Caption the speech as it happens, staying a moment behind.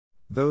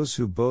Those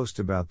who boast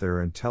about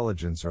their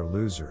intelligence are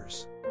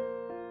losers.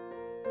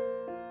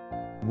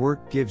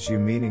 Work gives you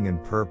meaning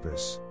and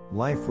purpose.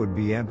 Life would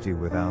be empty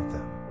without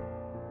them.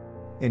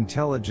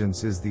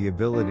 Intelligence is the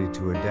ability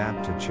to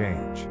adapt to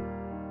change.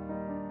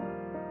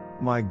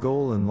 My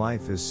goal in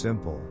life is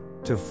simple: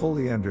 to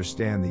fully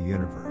understand the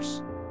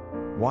universe.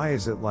 Why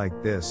is it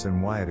like this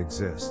and why it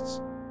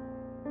exists?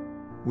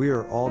 We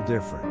are all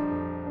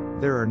different.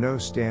 There are no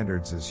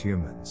standards as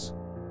humans.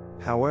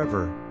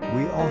 However,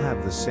 we all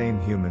have the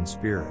same human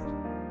spirit.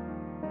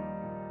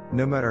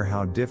 No matter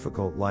how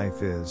difficult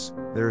life is,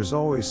 there is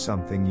always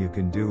something you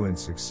can do and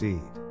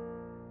succeed.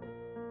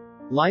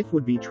 Life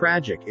would be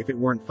tragic if it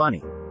weren't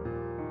funny.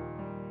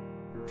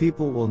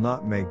 People will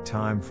not make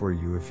time for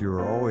you if you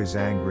are always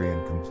angry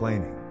and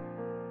complaining.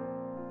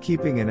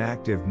 Keeping an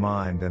active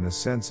mind and a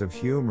sense of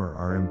humor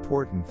are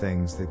important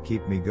things that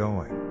keep me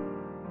going.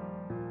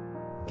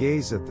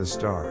 Gaze at the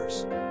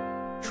stars.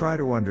 Try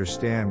to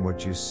understand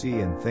what you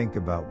see and think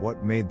about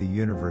what made the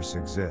universe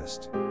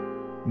exist.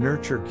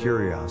 Nurture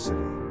curiosity.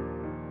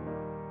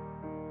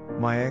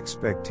 My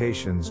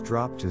expectations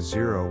dropped to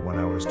zero when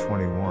I was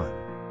 21.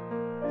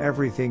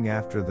 Everything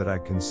after that I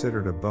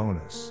considered a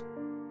bonus.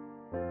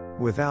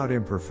 Without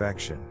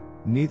imperfection,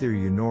 neither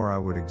you nor I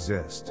would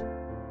exist.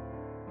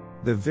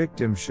 The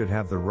victim should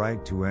have the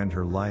right to end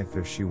her life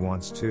if she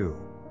wants to,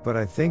 but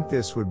I think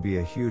this would be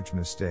a huge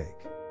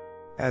mistake.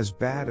 As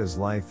bad as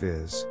life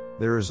is,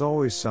 there is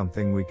always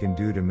something we can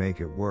do to make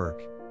it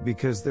work,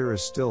 because there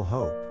is still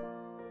hope.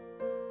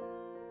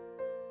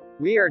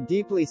 We are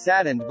deeply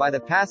saddened by the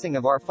passing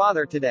of our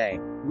father today.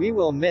 We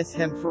will miss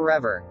him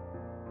forever.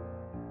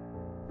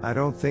 I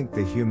don't think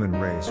the human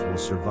race will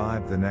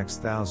survive the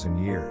next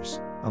 1,000 years,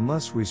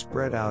 unless we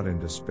spread out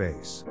into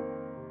space.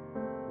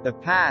 The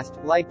past,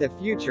 like the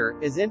future,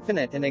 is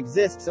infinite and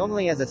exists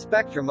only as a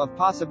spectrum of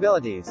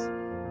possibilities.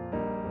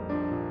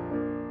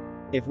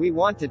 If we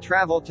want to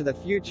travel to the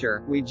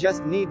future, we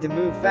just need to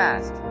move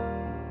fast.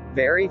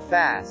 Very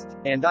fast.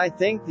 And I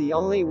think the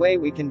only way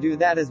we can do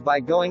that is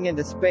by going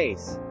into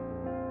space.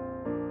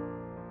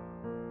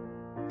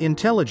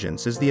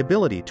 Intelligence is the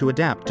ability to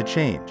adapt to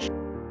change.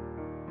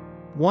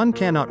 One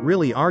cannot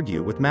really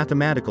argue with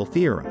mathematical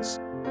theorems.